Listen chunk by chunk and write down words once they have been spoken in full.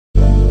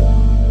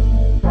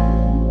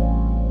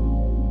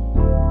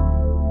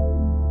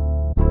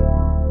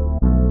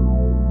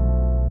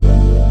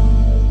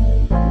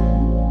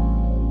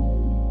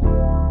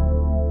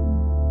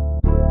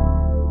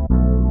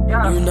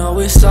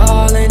it's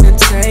all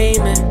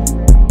entertainment.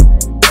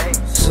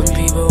 Some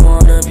people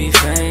wanna be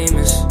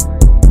famous.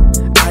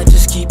 I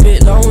just keep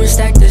it low and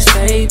stack this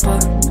paper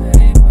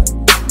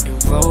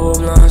and roll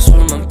blunts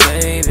with my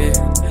baby.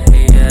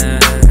 Yeah.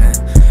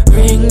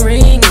 Ring,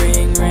 ring,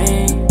 ring,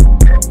 ring.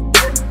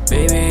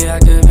 Baby, I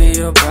could be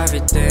your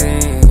private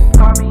thing.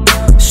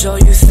 Show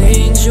you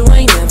things you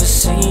ain't never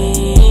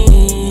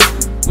seen.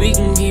 We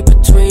can keep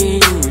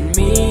between you and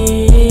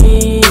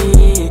me.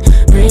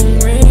 Ring,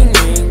 ring,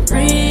 ring,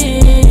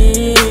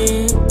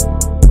 ring.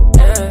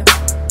 Yeah,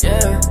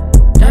 yeah,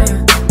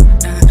 yeah,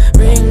 yeah.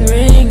 Ring,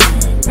 ring,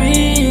 ring,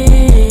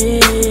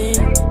 ring.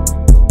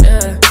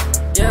 Yeah,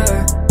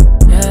 yeah,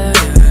 yeah,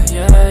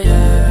 yeah,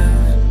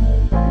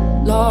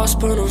 yeah. Lost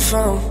but I'm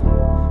found.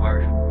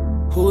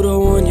 Who the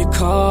one you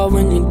call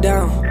when you're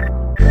down?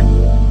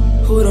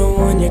 Who the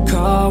one you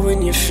call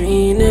when you're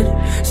fiending?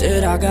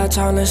 Said I got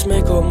time, let's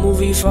make a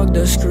movie, fuck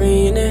the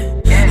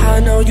screening. I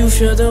know you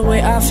feel the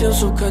way I feel,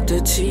 so cut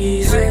the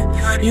teasing.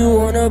 You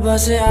wanna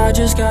bust it, I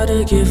just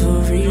gotta give a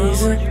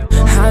reason.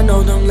 I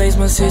know them lanes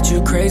must hit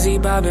you crazy,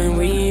 bob and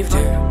weave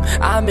them.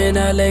 I'm in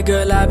LA,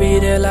 girl, I be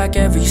there like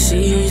every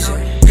season.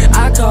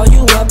 I call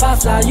you up, I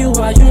fly you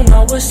out, you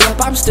know what's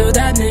up. I'm still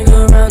that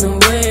nigga round the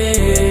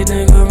way,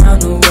 nigga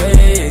round the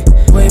way.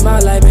 Way my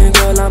life been,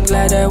 girl, I'm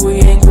glad that we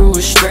ain't grew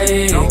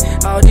astray.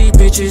 All these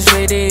bitches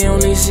say they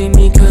only see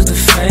me cause the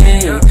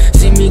fame.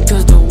 See me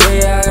cause the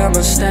way I got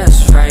my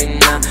stats right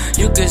now.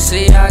 You could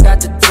say I got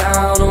the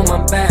town on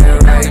my back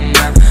right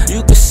now.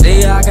 You could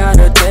say I got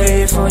a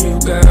day for you,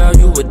 girl,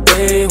 you a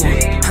day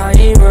one. I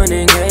ain't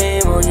running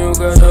game on you,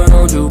 girl, so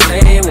don't you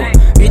play one.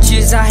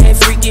 Bitches out here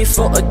freaking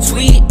for a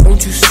tweet,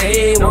 don't you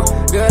say one.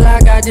 Girl, I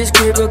got this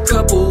crib a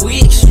couple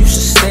weeks, you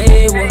should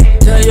stay one.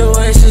 Tell your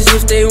exes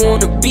if they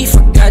wanna beef,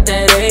 I got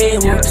that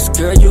A1. Cause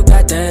girl, you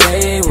got that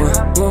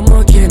A1. What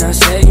more can I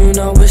say, you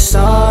know it's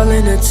all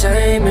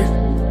entertainment.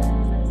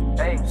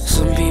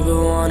 Some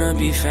people wanna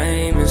be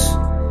famous.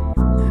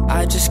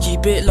 I just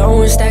keep it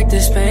low and stack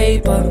this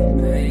paper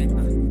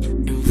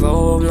and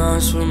roll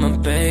blunts with my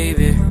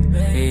baby.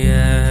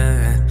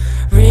 Yeah.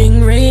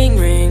 Ring, ring,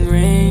 ring,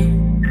 ring.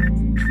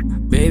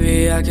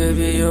 Baby, I could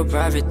be your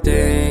private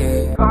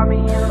thing.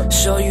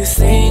 Show you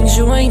things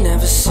you ain't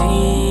never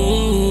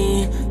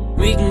seen.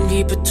 We can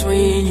keep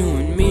between you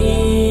and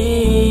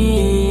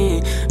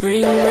me.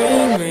 Ring,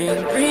 ring,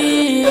 ring,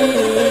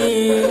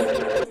 ring.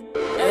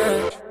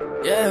 Yeah,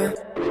 yeah,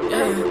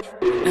 yeah,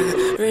 yeah.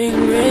 Ring,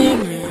 ring,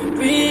 ring,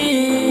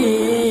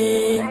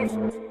 ring.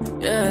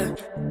 Yeah,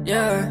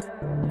 yeah,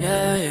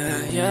 yeah, yeah,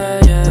 yeah,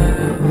 yeah.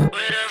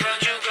 Where the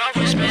fuck you go?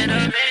 It's been a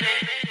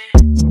minute.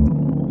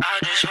 I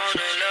just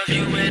wanna love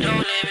you with no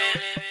limit.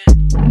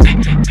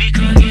 We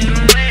could get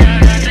away, I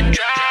got the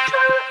drive.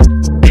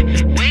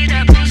 Way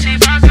that pussy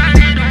box, I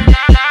did on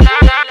la la la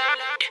la la.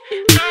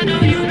 I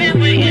know you been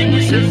waiting,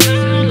 it's a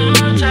long,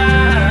 long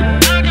time.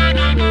 I got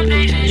no more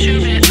patience, you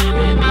been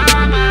on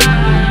my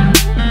mind.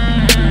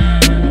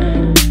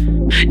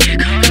 You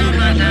call on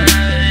my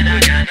line, I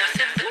got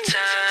nothing but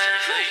time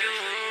for you.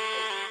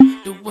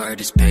 The word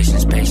is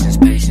patience, patience,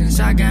 patience.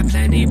 I got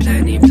plenty,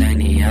 plenty,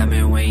 plenty. I've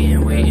been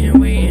waiting, waiting,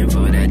 waiting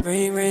for that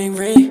ring, ring,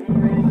 ring.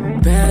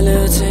 Bad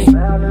little thing,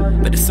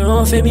 but the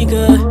throne fit me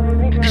good.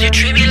 Cause you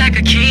treat me like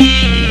a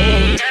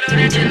king. I know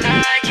that you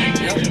like it.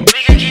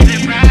 We can keep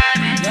it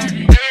private.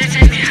 Baby,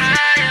 take me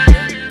higher.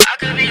 I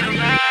could be your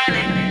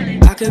ride.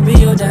 I could be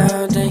your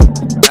down thing.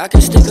 I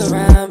could stick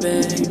around,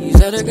 babe.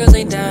 These other girls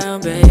ain't down,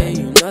 babe.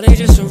 You know they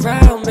just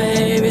around,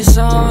 babe. It's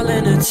all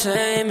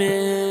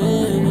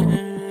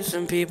entertainment.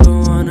 Some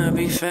people wanna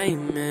be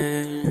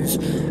famous.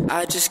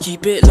 I just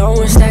keep it low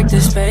and stack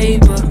this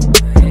paper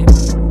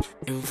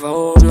and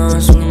roll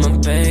blunts with my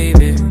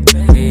baby.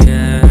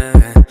 Yeah.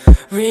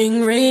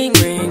 Ring, ring,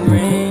 ring,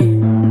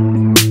 ring.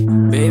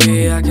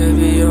 Baby, I could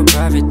be your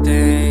private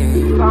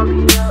thing.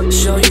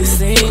 Show you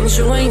things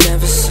you ain't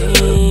never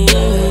seen.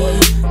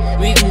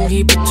 We can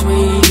keep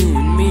between you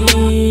and me.